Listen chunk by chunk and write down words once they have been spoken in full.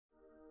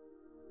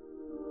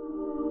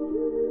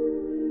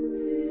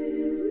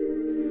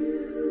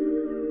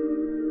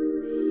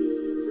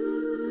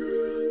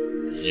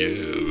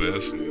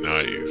That's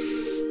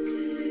nice.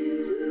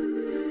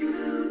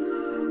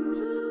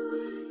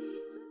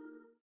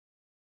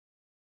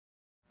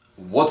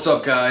 What's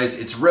up guys,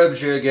 it's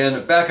RevJ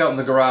again, back out in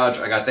the garage.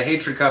 I got the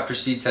Helicopter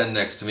C10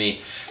 next to me,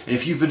 and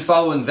if you've been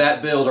following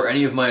that build or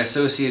any of my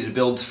associated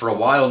builds for a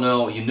while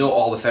now, you know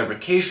all the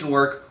fabrication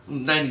work,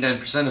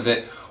 99% of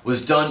it,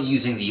 was done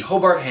using the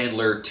Hobart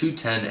Handler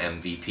 210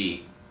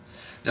 MVP.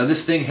 Now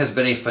this thing has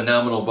been a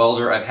phenomenal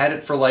welder. I've had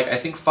it for like, I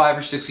think 5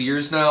 or 6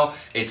 years now.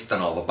 It's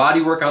done all the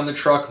body work on the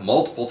truck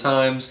multiple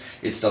times.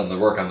 It's done the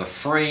work on the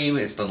frame.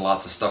 It's done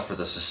lots of stuff for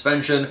the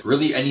suspension.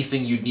 Really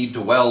anything you'd need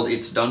to weld,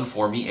 it's done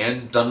for me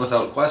and done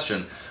without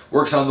question.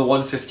 Works on the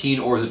 115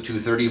 or the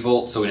 230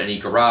 volt, so in any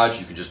garage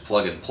you can just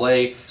plug and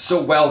play.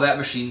 So while that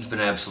machine's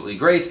been absolutely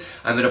great,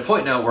 I'm at a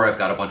point now where I've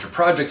got a bunch of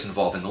projects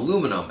involving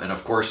aluminum, and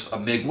of course a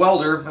MIG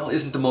welder, well,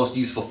 isn't the most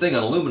useful thing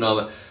on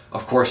aluminum,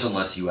 of course,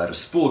 unless you had a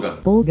spool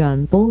gun. Spool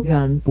gun, spool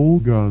gun, spool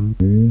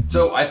gun.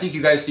 So I think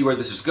you guys see where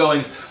this is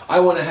going. I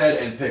went ahead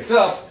and picked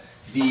up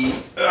the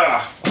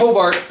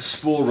Hobart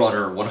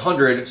SpoolRunner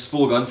 100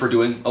 spool gun for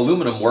doing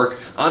aluminum work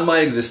on my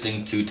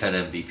existing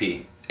 210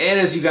 MVP. And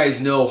as you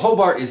guys know,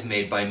 Hobart is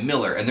made by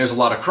Miller, and there's a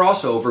lot of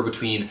crossover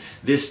between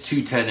this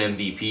 210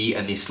 MVP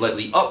and the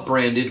slightly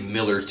up-branded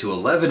Miller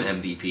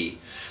 211 MVP.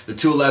 The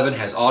 211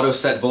 has auto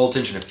set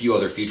voltage and a few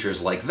other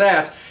features like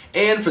that,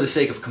 and for the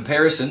sake of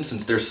comparison,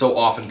 since they're so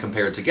often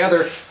compared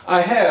together,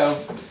 I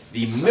have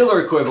the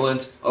Miller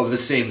equivalent of the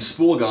same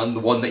spool gun,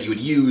 the one that you would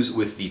use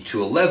with the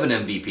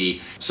 211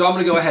 MVP. So I'm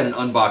going to go ahead and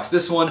unbox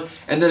this one,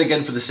 and then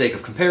again for the sake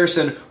of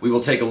comparison, we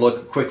will take a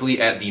look quickly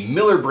at the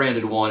Miller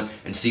branded one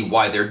and see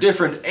why they're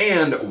different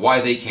and why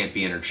they can't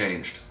be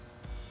interchanged.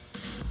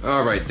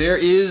 Alright, there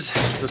is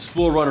the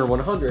SpoolRunner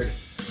 100.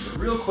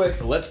 Real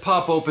quick, let's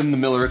pop open the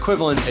Miller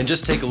equivalent and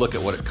just take a look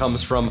at what it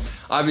comes from.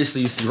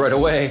 Obviously, you see right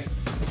away,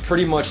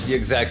 pretty much the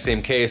exact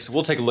same case.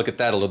 We'll take a look at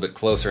that a little bit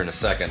closer in a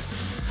second.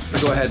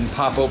 I'll go ahead and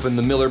pop open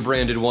the Miller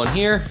branded one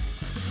here.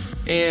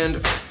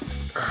 And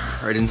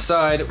right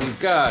inside, we've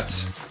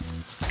got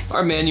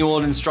our manual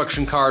and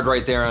instruction card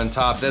right there on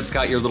top. That's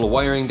got your little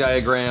wiring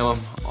diagram,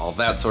 all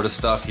that sort of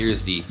stuff.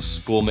 Here's the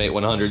SpoolMate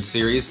 100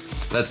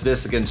 series. That's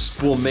this, again,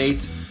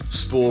 SpoolMate,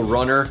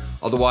 SpoolRunner.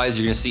 Otherwise,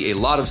 you're gonna see a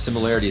lot of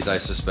similarities, I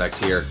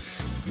suspect, here.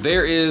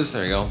 There you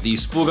go, the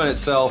spool gun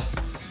itself.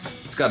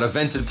 It's got a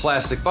vented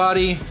plastic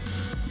body,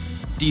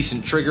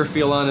 decent trigger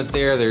feel on it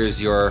there.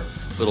 There's your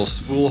little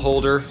spool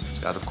holder. It's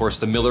got, of course,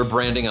 the Miller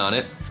branding on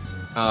it.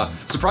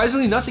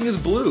 Surprisingly, nothing is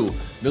blue.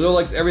 Miller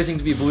likes everything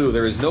to be blue.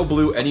 There is no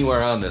blue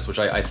anywhere on this, which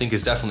I think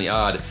is definitely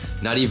odd.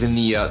 Not even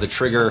the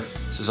trigger.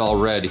 This is all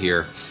red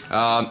here.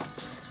 Got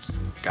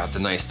the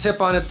nice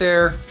tip on it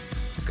there.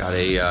 It's got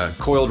a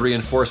coiled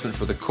reinforcement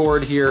for the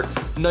cord here.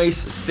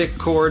 Nice thick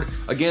cord.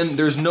 Again,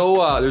 there's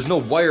no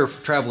wire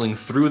traveling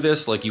through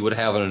this like you would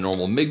have on a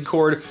normal MIG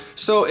cord,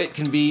 so it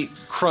can be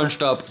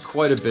crunched up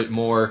quite a bit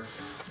more.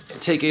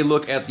 Take a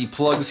look at the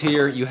plugs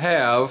here.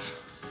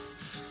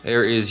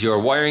 There is your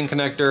wiring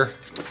connector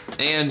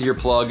and your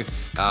plug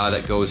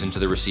that goes into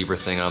the receiver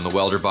thing on the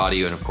welder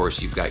body, and of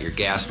course you've got your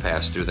gas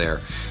pass through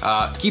there.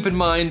 Keep in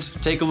mind,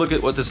 take a look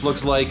at what this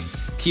looks like.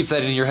 Keep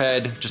that in your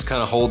head. Just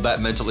kind of hold that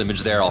mental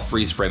image there. I'll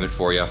freeze frame it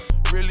for you.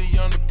 Really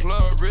on the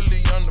plug,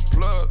 really on the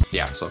plug.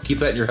 Yeah, so keep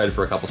that in your head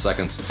for a couple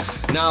seconds.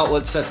 Now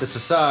let's set this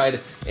aside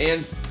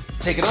and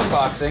take an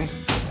unboxing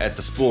at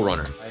the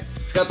SpoolRunner.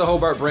 It's got the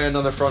Hobart brand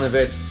on the front of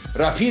it.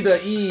 Rápida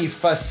y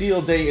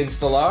fácil de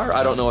instalar.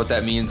 I don't know what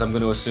that means. I'm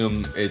going to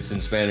assume it's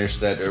in Spanish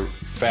that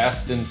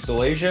fast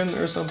installation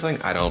or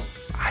something. I don't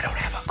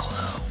have a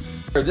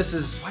clue.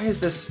 Why is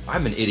this?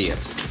 I'm an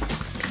idiot.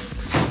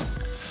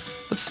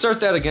 Let's start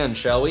that again,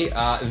 shall we?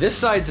 This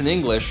side's in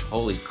English.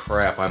 Holy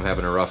crap, I'm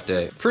having a rough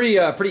day. Pretty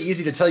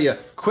easy to tell you.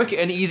 Quick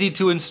and easy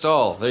to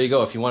install. There you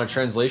go. If you want a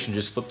translation,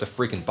 just flip the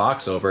freaking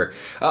box over.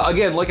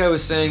 Again, like I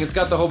was saying, it's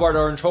got the Hobart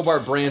Orange,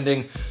 Hobart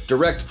branding,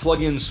 direct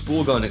plug-in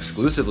spool gun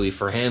exclusively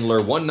for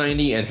Handler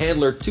 190 and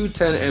Handler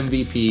 210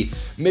 MVP,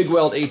 MIG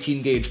weld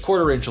 18 gauge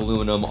 1/4 inch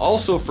aluminum,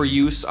 also for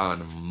use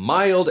on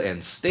mild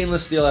and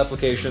stainless steel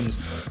applications,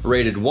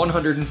 rated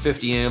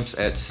 150 amps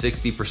at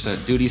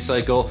 60% duty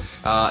cycle.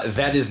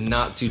 That is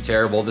not too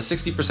terrible. The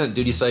 60%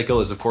 duty cycle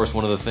is of course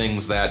one of the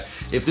things that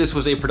if this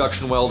was a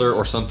production welder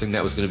or something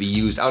that was going to be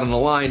used out on the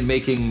line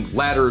making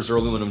ladders or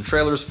aluminum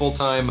trailers full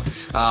time,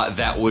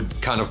 that would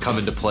kind of come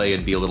into play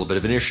and be a little bit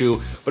of an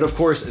issue. But of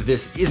course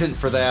this isn't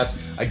for that.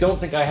 I don't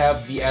think I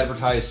have the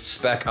advertised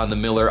spec on the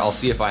Miller. I'll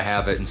see if I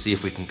have it and see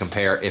if we can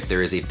compare if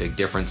there is a big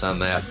difference on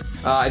that.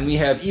 And we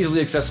have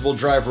easily accessible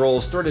drive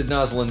rolls, threaded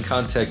nozzle and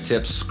contact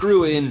tips,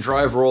 screw in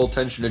drive roll,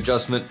 tension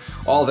adjustment,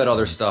 all that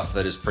other stuff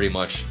that is pretty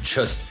much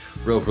just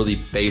really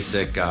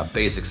basic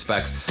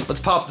specs. Let's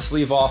pop the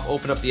sleeve off,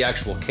 open up the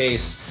actual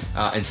case,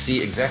 and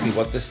see exactly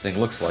what this thing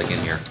looks like in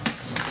here.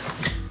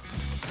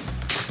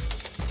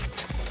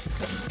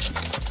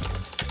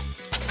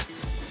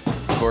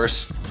 Of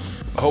course,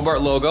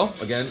 Hobart logo,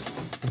 again,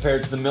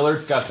 compared to the Miller,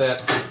 it's got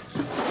that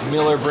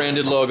Miller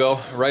branded logo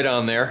right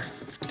on there.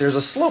 There's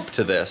a slope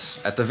to this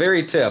at the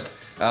very tip.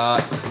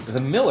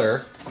 The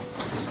Miller,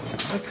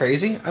 am I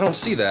crazy? I don't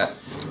see that.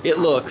 it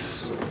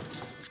looks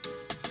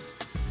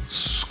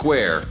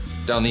square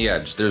down the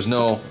edge. There's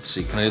no, let's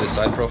see, can I do the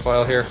side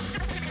profile here?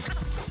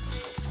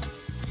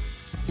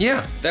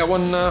 Yeah, that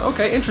one,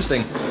 okay,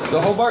 interesting. The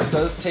Hobart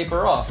does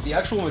taper off. The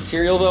actual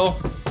material though,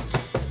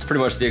 it's pretty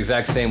much the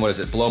exact same, what is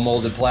it, blow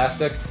molded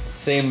plastic?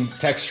 Same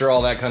texture,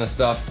 all that kind of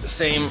stuff.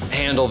 Same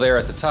handle there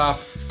at the top.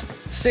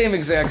 Same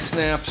exact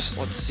snaps.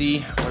 Let's see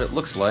what it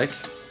looks like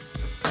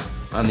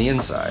on the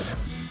inside.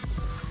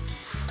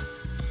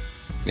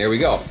 There we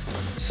go.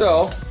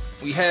 So,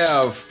 we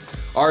have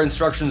our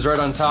instructions right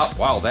on top.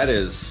 Wow,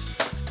 that's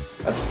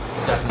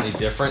definitely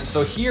different.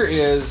 So here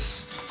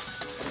is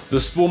the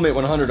SpoolMate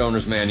 100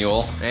 owner's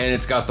manual, and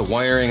it's got the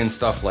wiring and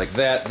stuff like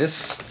that.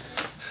 This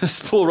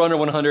SpoolRunner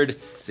 100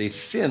 is a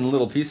thin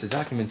little piece of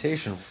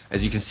documentation.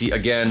 As you can see,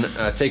 again,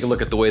 take a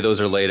look at the way those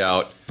are laid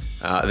out.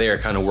 They are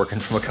kind of working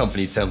from a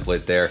company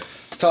template there.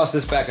 Let's toss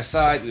this back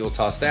aside. We will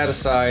toss that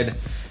aside.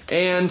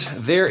 And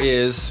there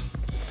is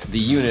the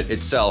unit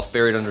itself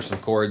buried under some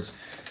cords.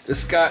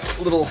 This got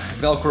little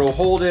Velcro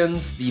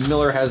hold-ins. The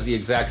Miller has the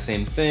exact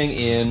same thing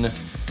in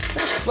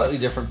slightly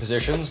different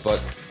positions,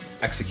 but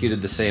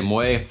executed the same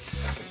way.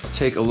 Let's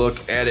take a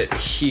look at it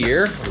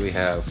here. What do we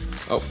have?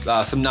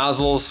 Oh, some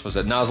nozzles. Was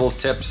it nozzles,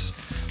 tips?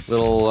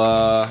 Little,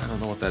 I don't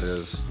know what that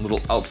is.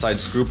 Little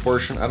outside screw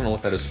portion. I don't know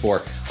what that is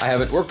for. I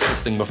haven't worked with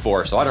this thing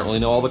before, so I don't really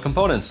know all the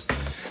components.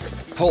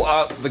 Pull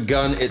out the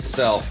gun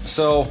itself.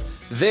 So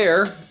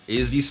there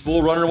is the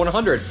SpoolRunner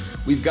 100.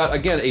 We've got,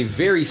 again, a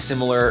very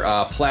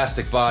similar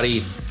plastic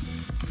body.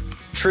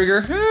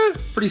 Trigger,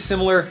 pretty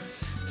similar.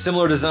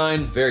 Similar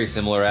design, very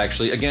similar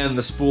actually. Again,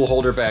 the spool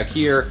holder back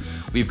here.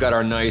 We've got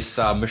our nice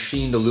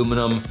machined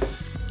aluminum,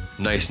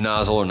 nice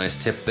nozzle or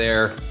nice tip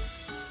there.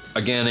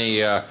 Again,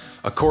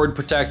 a cord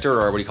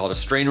protector, or what do you call it, a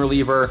strain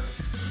reliever.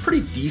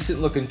 Pretty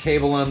decent looking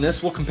cable on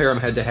this. We'll compare them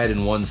head to head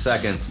in 1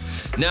 second.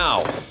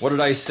 Now, what did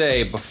I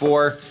say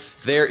before?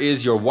 There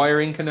is your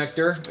wiring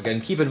connector.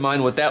 Again, keep in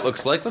mind what that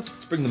looks like.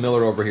 Let's bring the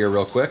Miller over here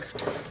real quick.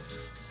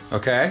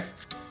 Okay,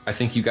 I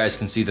think you guys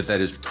can see that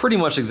that is pretty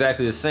much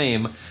exactly the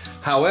same.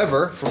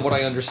 However, from what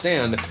I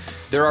understand,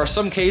 there are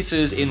some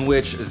cases in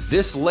which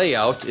this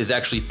layout is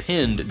actually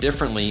pinned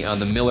differently on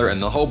the Miller and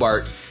the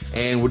Hobart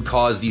and would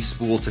cause the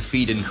spool to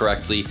feed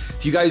incorrectly.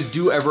 If you guys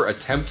do ever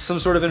attempt some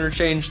sort of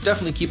interchange,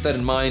 definitely keep that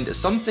in mind.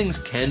 Some things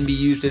can be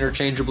used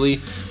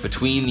interchangeably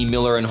between the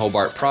Miller and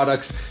Hobart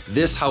products.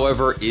 This,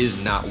 however, is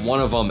not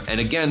one of them. And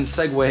again,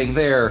 segueing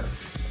there,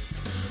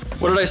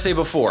 what did I say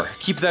before?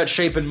 Keep that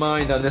shape in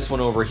mind on this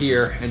one over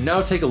here. And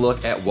now take a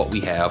look at what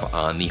we have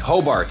on the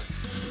Hobart.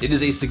 It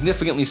is a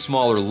significantly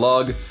smaller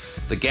lug.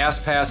 The gas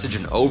passage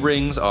and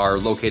O-rings are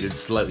located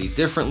slightly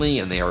differently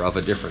and they are of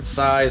a different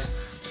size.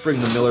 Let's bring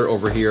the Miller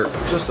over here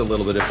just a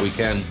little bit if we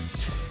can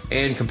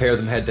and compare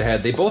them head to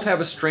head. They both have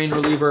a strain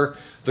reliever.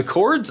 The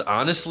cords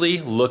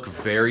honestly look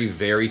very,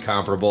 very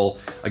comparable.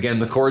 Again,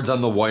 the cords on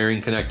the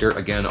wiring connector,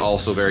 again,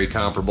 also very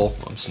comparable.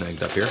 I'm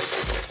snagged up here.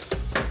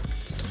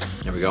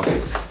 There we go.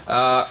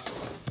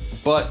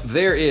 But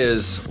there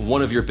is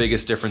one of your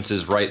biggest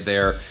differences right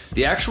there.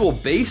 The actual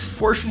base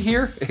portion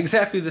here,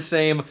 exactly the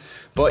same,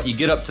 but you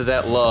get up to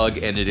that lug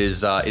and it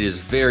is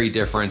very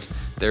different.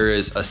 There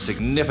is a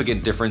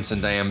significant difference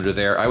in diameter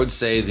there. I would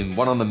say the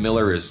one on the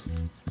Miller is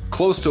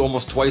close to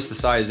almost twice the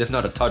size, if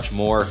not a touch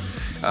more.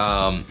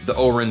 The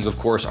O-rings, of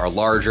course, are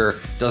larger.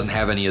 Doesn't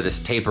have any of this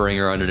tapering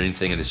around it or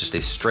anything, and it's just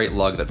a straight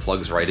lug that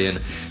plugs right in.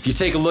 If you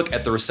take a look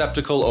at the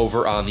receptacle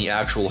over on the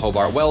actual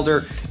Hobart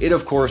welder, it,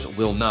 of course,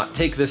 will not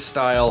take this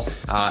style.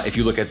 If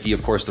you look at the,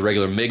 of course, the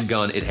regular MIG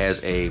gun, it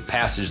has a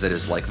passage that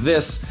is like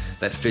this,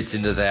 that fits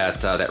into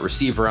that, that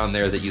receiver on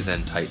there that you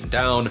then tighten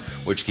down,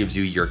 which gives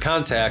you your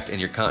contact and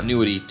your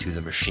continuity to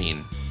the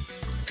machine.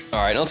 All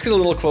right, now let's get a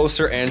little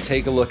closer and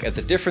take a look at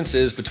the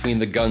differences between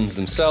the guns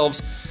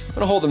themselves. I'm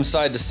gonna hold them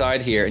side to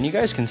side here, and you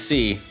guys can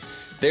see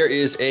there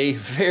is a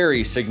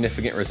very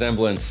significant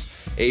resemblance.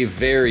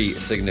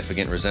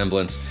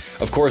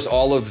 Of course,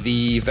 all of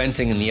the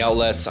venting and the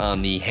outlets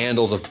on the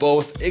handles of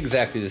both,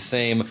 exactly the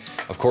same.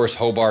 Of course,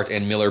 Hobart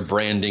and Miller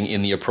branding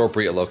in the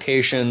appropriate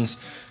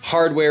locations.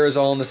 Hardware is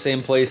all in the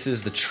same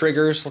places. The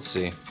triggers, let's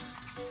see.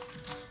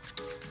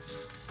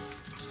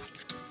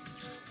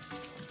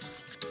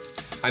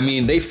 I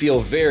mean, they feel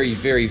very,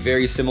 very,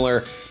 very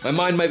similar. My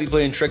mind might be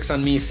playing tricks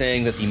on me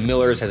saying that the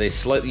Miller's has a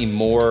slightly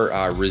more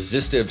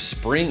resistive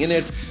spring in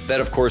it.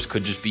 That, of course,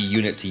 could just be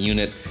unit to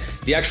unit.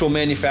 The actual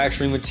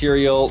manufacturing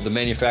material, the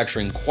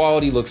manufacturing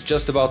quality looks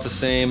just about the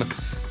same.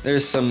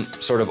 There's some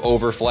sort of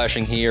over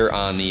flashing here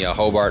on the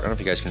Hobart. I don't know if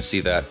you guys can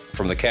see that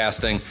from the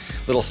casting.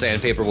 Little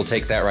sandpaper will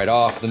take that right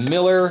off. The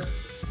Miller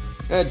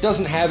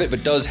doesn't have it,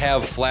 but does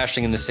have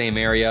flashing in the same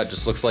area. It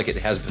just looks like it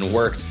has been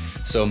worked.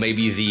 So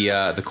maybe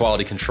the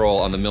quality control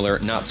on the Miller,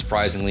 not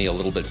surprisingly, a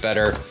little bit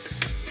better.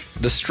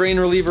 The strain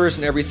relievers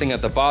and everything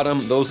at the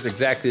bottom, those look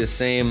exactly the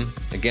same.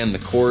 Again, the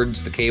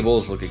cords, the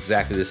cables look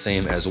exactly the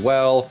same as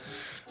well.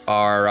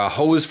 Our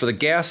hose for the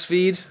gas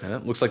feed,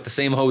 looks like the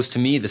same hose to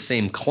me, the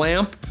same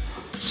clamp.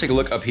 Let's take a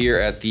look up here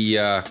at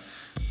the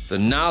The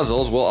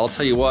nozzles, well, I'll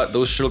tell you what,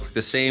 those should look like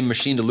the same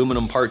machined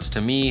aluminum parts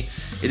to me.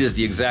 It is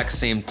the exact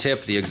same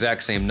tip, the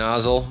exact same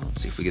nozzle.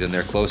 Let's see if we get in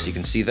there close, you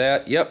can see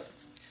that. Yep.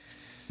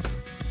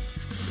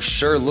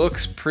 Sure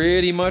looks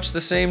pretty much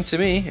the same to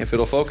me, if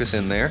it'll focus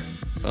in there.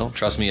 Well,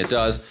 trust me, it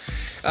does.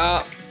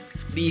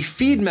 The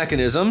feed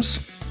mechanisms,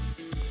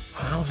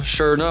 well,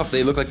 sure enough,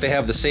 they look like they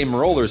have the same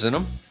rollers in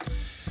them.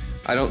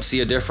 I don't see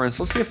a difference.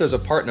 Let's see if there's a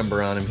part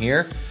number on them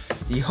here.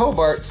 The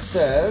Hobart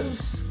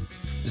says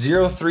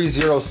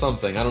 030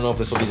 something. I don't know if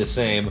this will be the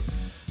same.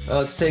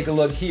 Let's take a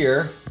look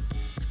here.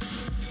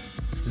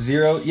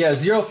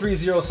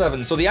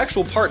 0307. So the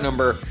actual part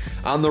number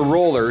on the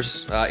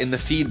rollers in the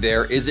feed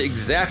there is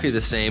exactly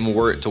the same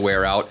were it to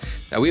wear out.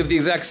 Now we have the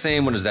exact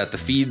same, what is that, the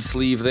feed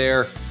sleeve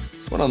there.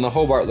 This one on the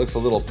Hobart looks a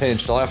little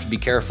pinched. I'll have to be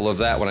careful of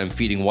that when I'm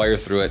feeding wire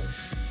through it.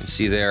 You can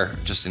see there,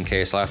 just in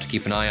case, I'll have to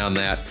keep an eye on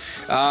that.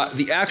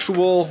 The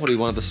actual, what do you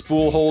want, the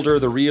spool holder,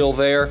 the reel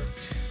there.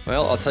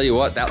 Well, I'll tell you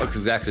what, that looks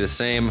exactly the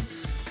same.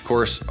 Of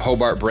course,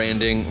 Hobart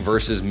branding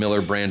versus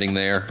Miller branding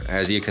there,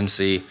 as you can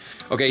see.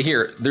 Okay,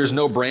 here, there's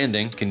no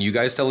branding. Can you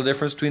guys tell the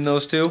difference between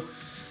those two?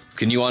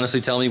 Can you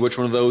honestly tell me which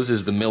one of those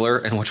is the Miller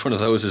and which one of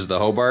those is the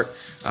Hobart?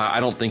 I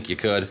don't think you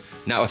could,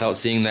 not without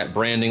seeing that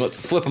branding. Let's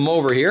flip them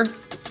over here.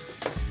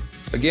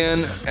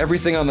 Again,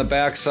 everything on the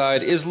back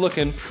side is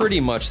looking pretty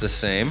much the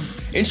same.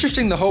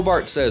 Interesting, the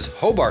Hobart says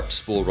Hobart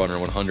SpoolRunner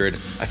 100.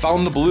 I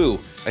found the blue.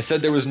 I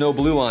said there was no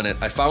blue on it.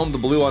 I found the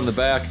blue on the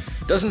back.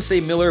 Doesn't say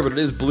Miller, but it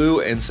is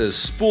blue and says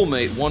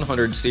SpoolMate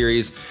 100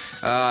 series.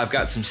 I've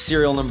got some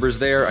serial numbers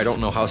there. I don't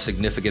know how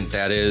significant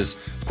that is.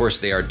 Of course,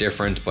 they are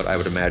different, but I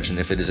would imagine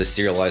if it is a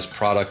serialized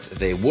product,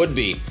 they would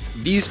be.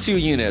 These two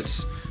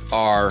units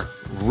are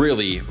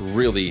really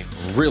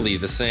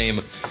the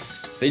same.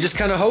 They just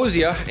kind of hose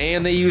you,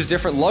 and they use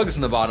different lugs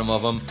in the bottom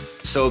of them,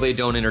 so they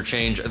don't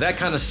interchange. That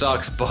kind of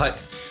sucks, but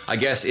I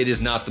guess it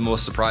is not the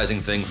most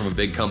surprising thing from a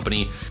big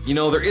company. You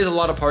know, there is a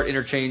lot of part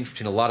interchange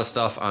between a lot of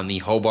stuff on the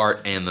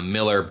Hobart and the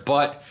Miller,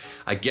 but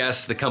I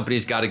guess the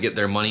company's got to get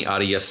their money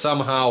out of you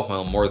somehow,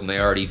 well, more than they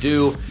already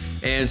do,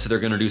 and so they're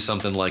gonna do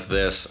something like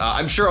this.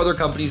 I'm sure other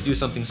companies do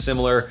something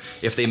similar.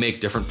 If they make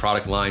different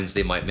product lines,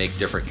 they might make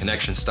different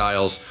connection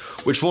styles,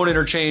 which won't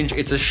interchange.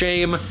 It's a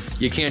shame.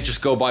 You can't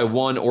just go buy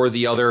one or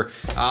the other.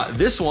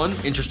 This one,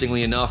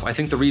 interestingly enough, I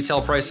think the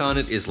retail price on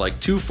it is like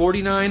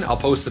 $249. I'll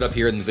post it up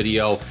here in the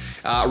video.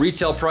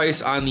 Retail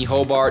price on the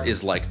Hobart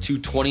is like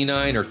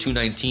 $229 or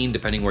 $219,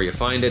 depending where you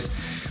find it.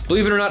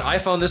 Believe it or not, I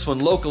found this one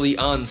locally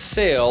on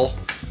sale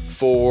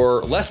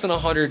for less than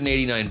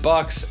 189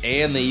 bucks,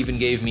 and they even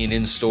gave me an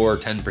in-store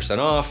 10%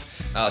 off.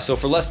 So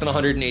for less than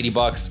 180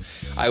 bucks,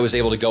 I was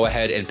able to go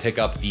ahead and pick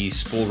up the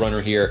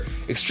SpoolRunner here.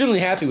 Extremely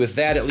happy with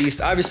that, at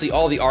least. Obviously,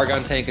 all the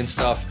argon tank and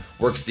stuff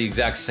works the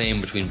exact same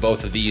between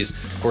both of these.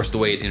 Of course, the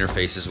way it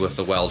interfaces with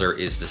the welder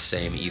is the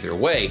same either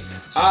way.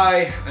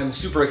 I am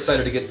super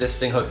excited to get this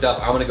thing hooked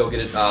up. I'm gonna go get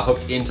it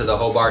hooked into the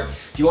Hobart.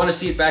 If you wanna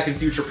see it back in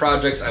future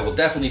projects, I will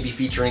definitely be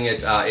featuring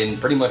it in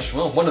pretty much,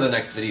 well, one of the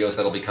next videos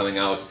that'll be coming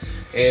out,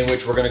 in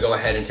which we're gonna go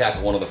ahead and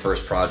tackle one of the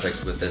first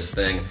projects with this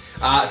thing.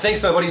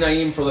 Thanks to my buddy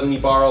Naeem for letting me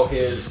borrow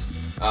his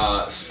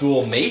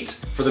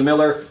SpoolMate for the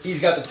Miller. He's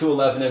got the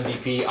 211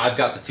 MVP, I've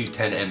got the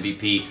 210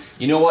 MVP.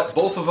 You know what,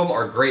 both of them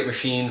are great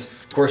machines.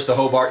 Of course, the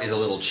Hobart is a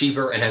little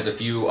cheaper and has a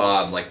few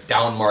like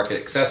down market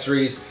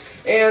accessories.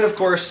 And of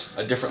course,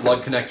 a different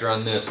lug connector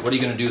on this. What are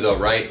you gonna do though,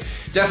 right?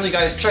 Definitely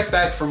guys, check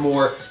back for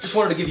more. Just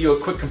wanted to give you a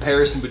quick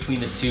comparison between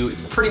the two.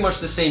 It's pretty much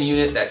the same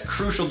unit, that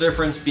crucial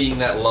difference being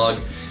that lug.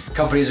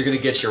 Companies are gonna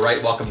get you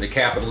right. Welcome to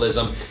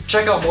capitalism.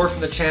 Check out more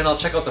from the channel.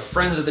 Check out the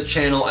friends of the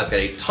channel. I've got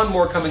a ton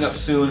more coming up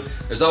soon.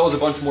 There's always a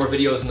bunch more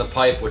videos in the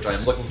pipe, which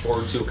I'm looking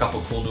forward to. A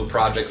couple cool new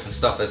projects and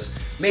stuff that's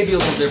maybe a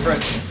little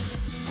different.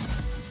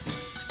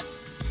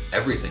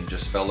 Everything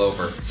just fell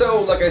over.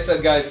 So, like I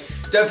said, guys,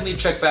 definitely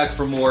check back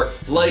for more.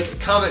 Like,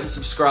 comment, and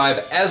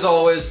subscribe. As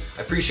always,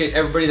 I appreciate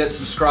everybody that's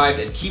subscribed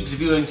and keeps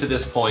viewing to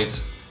this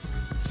point.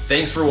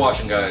 Thanks for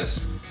watching, guys.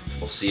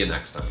 We'll see you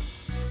next time.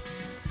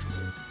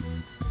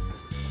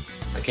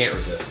 I can't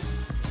resist.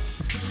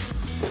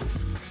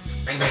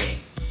 Bang, bang.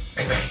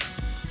 Bang,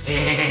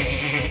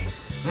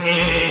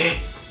 bang.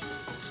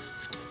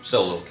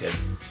 Still a little kid.